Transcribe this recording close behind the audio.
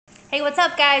Hey, what's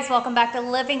up guys? Welcome back to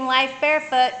Living Life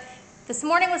Barefoot. This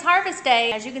morning was harvest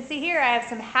day. As you can see here, I have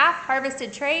some half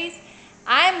harvested trays.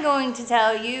 I'm going to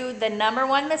tell you the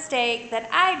 #1 mistake that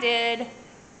I did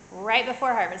right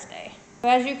before harvest day.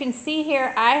 As you can see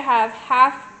here, I have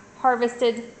half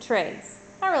harvested trays.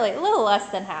 Not really, a little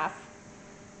less than half.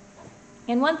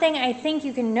 And one thing I think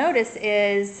you can notice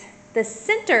is the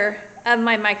center of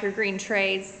my microgreen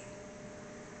trays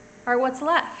are what's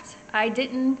left. I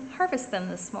didn't harvest them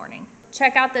this morning.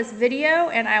 Check out this video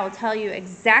and I will tell you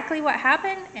exactly what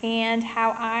happened and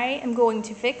how I am going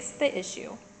to fix the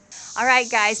issue. All right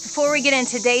guys, before we get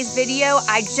into today's video,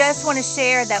 I just want to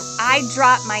share that I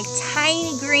dropped my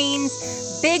Tiny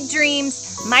Greens, Big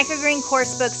Dreams microgreen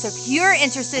course book. So if you're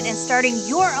interested in starting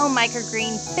your own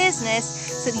microgreen business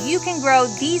so that you can grow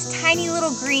these tiny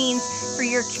little greens for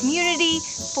your community,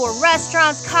 for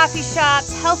restaurants, coffee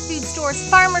shops, health food stores,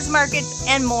 farmers markets,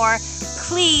 and more,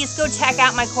 please go check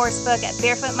out my course book at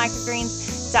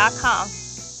barefootmicrogreens.com.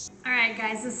 All right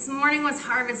guys, this morning was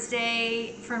harvest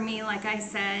day for me, like I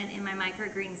said, in my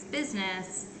microgreens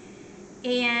business.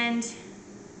 And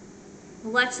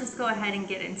let's just go ahead and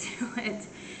get into it.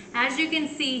 As you can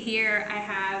see here, I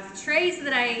have trays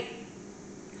that I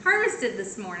harvested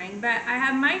this morning, but I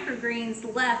have microgreens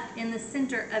left in the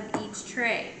center of each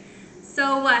tray.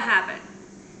 So what happened?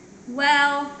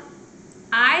 Well,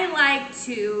 I like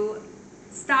to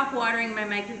stop watering my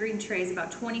microgreen trays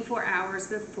about 24 hours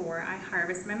before I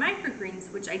harvest my microgreens,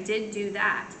 which I did do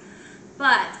that.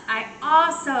 But I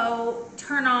also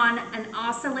turn on an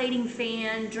oscillating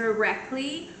fan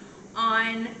directly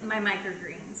on my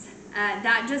microgreens.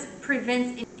 That just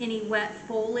prevents any wet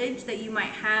foliage that you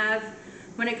might have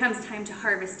when it comes time to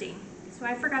harvesting. So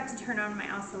I forgot to turn on my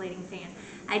oscillating fan.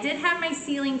 I did have my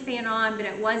ceiling fan on, but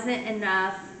it wasn't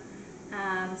enough.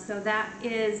 So that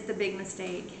is the big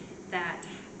mistake that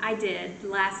I did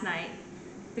last night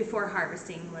before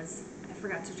harvesting, was I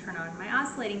forgot to turn on my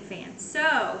oscillating fan.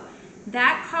 So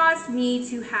that caused me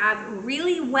to have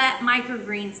really wet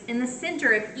microgreens in the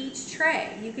center of each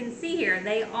tray. You can see here,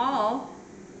 they all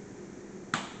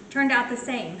turned out the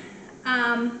same.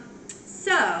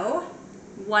 So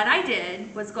what I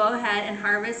did was go ahead and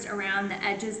harvest around the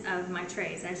edges of my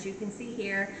trays. As you can see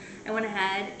here, I went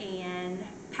ahead and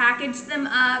packaged them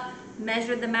up,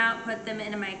 measured them out, put them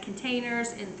into my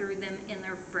containers, and threw them in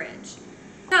their fridge.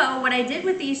 So what I did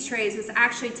with these trays was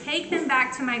actually take them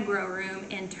back to my grow room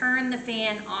and turn the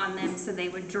fan on them so they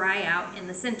would dry out in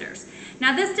the centers.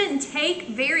 Now this didn't take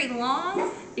very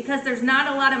long because there's not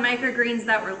a lot of microgreens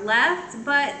that were left,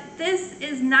 but this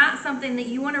is not something that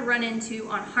you want to run into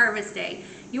on harvest day.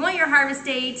 You want your harvest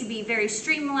day to be very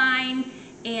streamlined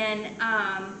and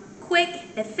quick,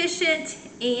 efficient,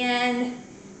 and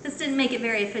this didn't make it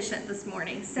very efficient this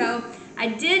morning. So I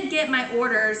did get my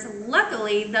orders.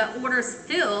 Luckily, the orders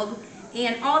filled,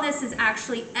 and all this is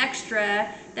actually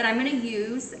extra that I'm going to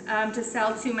use to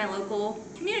sell to my local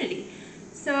community.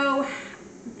 So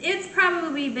they've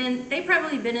probably been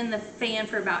in the fan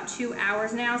for about 2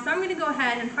 hours now. So I'm going to go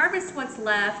ahead and harvest what's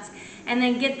left and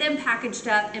then get them packaged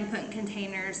up and put in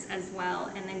containers as well,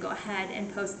 and then go ahead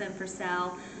and post them for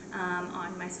sale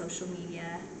on my social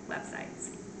media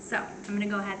websites. So I'm going to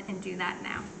go ahead and do that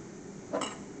now.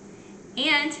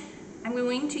 And I'm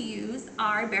going to use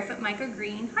our Barefoot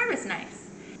Microgreen harvest knives.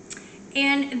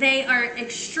 And they are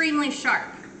extremely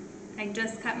sharp. I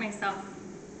just cut myself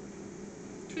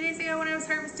 2 days ago when I was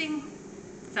harvesting.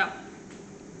 So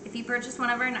if you purchase one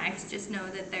of our knives, just know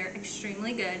that they're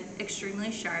extremely good,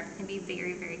 extremely sharp, and be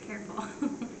very, very careful. All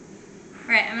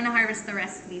right, I'm going to harvest the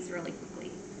rest of these really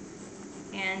quickly.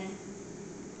 And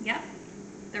yep,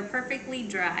 they're perfectly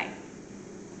dry,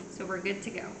 so we're good to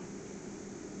go.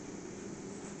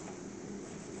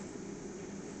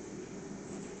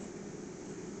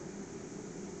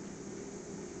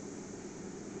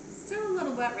 Still a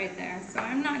little wet right there, so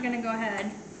I'm not going to go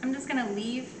ahead. I'm just going to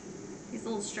leave these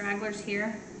little stragglers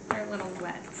here. They're a little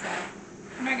wet, so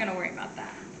I'm not going to worry about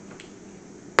that.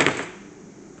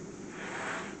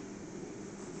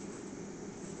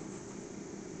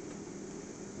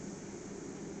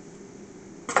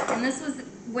 And this was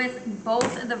with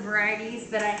both of the varieties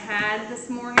that I had this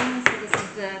morning. So this is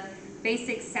the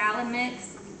basic salad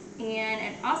mix, and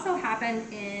it also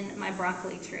happened in my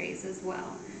broccoli trays as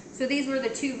well. So these were the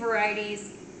 2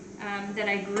 varieties that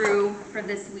I grew for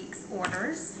this week's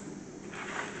orders.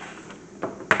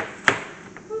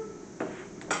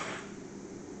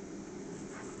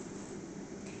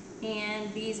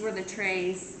 And these were the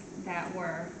trays that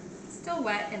were still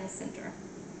wet in the center.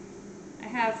 I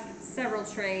have several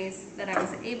trays that I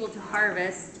was able to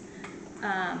harvest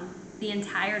the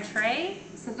entire tray,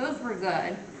 so those were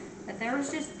good. but there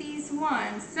was just these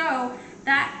ones. So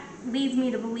that leads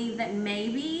me to believe that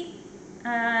maybe,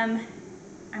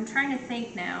 I'm trying to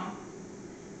think now,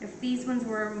 if these ones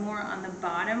were more on the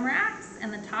bottom racks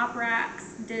and the top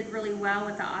racks did really well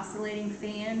with the oscillating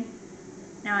fan.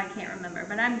 Now I can't remember,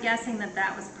 but I'm guessing that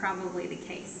that was probably the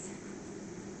case.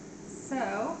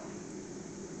 So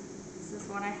this is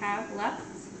what I have left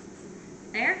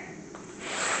there.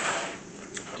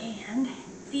 And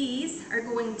these are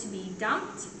going to be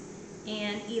dumped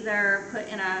and either put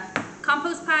in a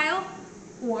compost pile,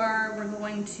 or we're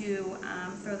going to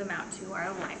throw them out to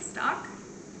our livestock.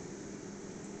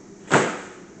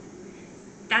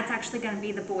 That's actually going to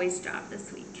be the boys' job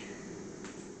this week.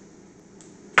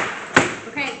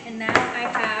 Okay, and now I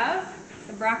have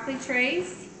the broccoli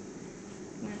trays.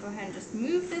 I'm going to go ahead and just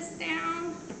move this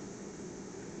down.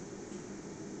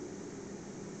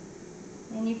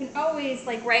 And you can always,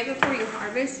 like right before you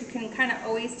harvest, you can kind of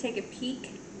always take a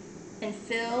peek and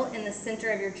fill in the center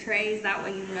of your trays. That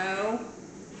way you know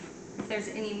if there's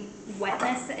any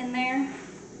wetness in there.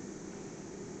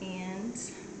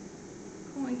 And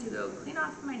I'm going to go clean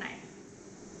off my knife.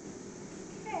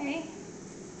 Okay.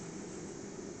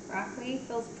 Broccoli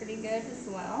feels pretty good as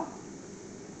well.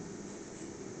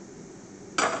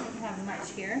 Don't have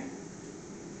much here.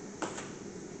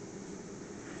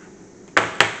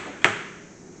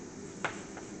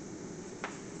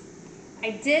 I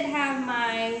did have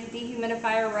my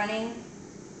dehumidifier running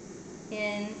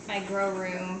in my grow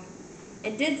room.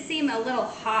 It did seem a little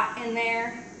hot in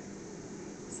there,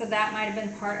 so that might have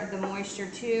been part of the moisture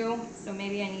too. So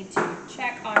maybe I need to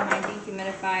check on my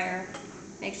dehumidifier,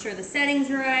 make sure the settings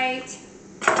are right,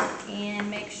 and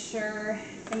make sure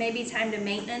it may be time to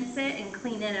maintenance it and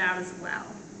clean it out as well.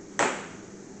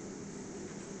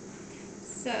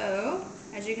 So,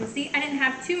 as you can see, I didn't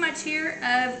have too much here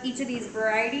of each of these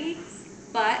varieties.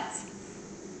 But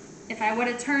if I would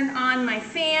have turned on my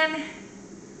fan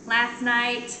last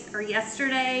night or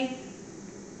yesterday,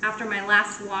 after my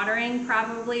last watering,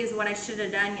 probably is what I should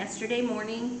have done yesterday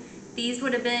morning, these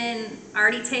would have been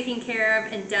already taken care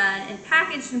of and done and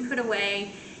packaged and put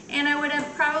away, and I would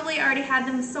have probably already had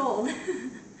them sold.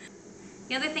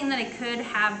 The other thing that I could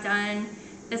have done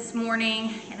this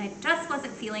morning, and I just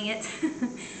wasn't feeling it,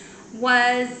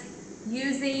 was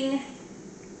using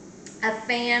a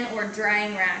fan or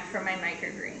drying rack for my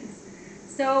microgreens.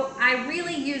 So I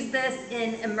really use this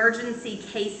in emergency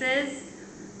cases.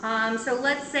 So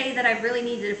let's say that I really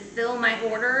needed to fill my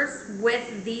orders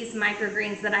with these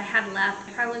microgreens that I had left.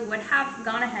 I probably would have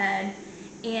gone ahead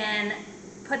and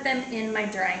put them in my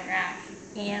drying rack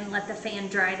and let the fan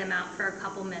dry them out for a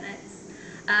couple minutes.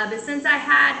 But since I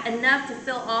had enough to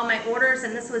fill all my orders,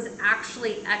 and this was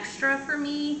actually extra for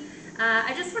me,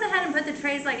 I just went ahead and put the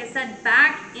trays, like I said,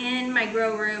 back in my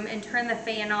grow room and turned the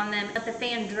fan on them, let the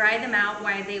fan dry them out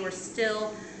while they were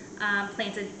still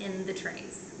planted in the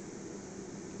trays.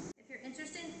 If you're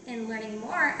interested in learning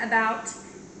more about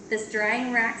this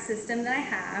drying rack system that I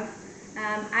have,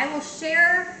 I will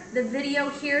share the video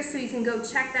here so you can go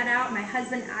check that out. My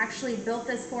husband actually built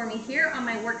this for me here on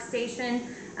my workstation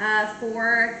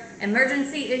for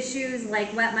emergency issues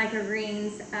like wet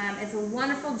microgreens. It's a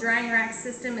wonderful drying rack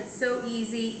system. It's so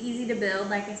easy to build.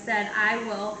 Like I said, I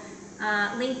will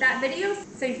link that video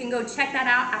so you can go check that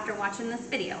out after watching this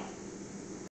video.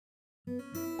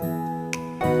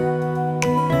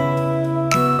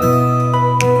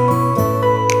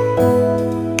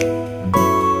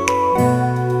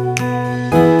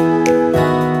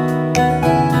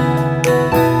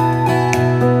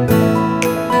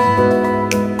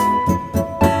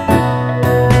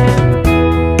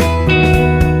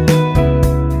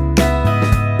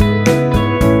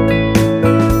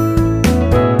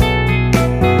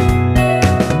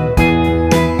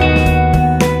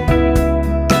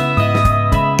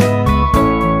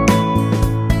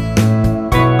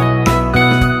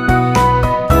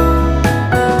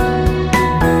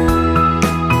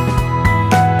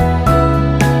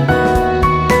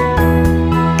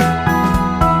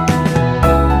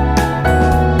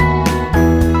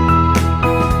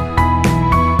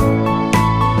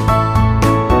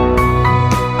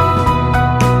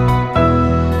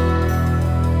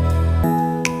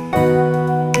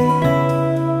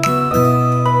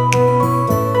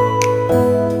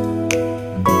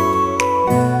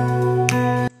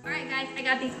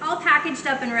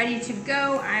 Up and ready to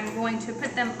go. I'm going to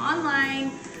put them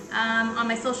online on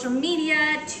my social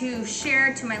media to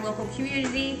share to my local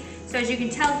community. So as you can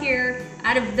tell here,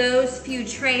 out of those few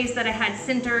trays that I had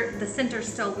the center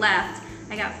still left,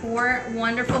 I got 4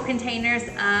 wonderful containers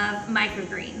of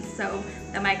microgreens. So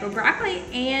the micro broccoli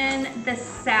and the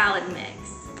salad mix.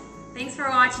 Thanks for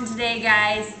watching today,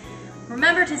 guys.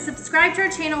 Remember to subscribe to our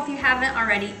channel if you haven't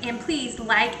already, and please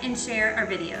like and share our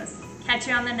videos. Catch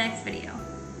you on the next video.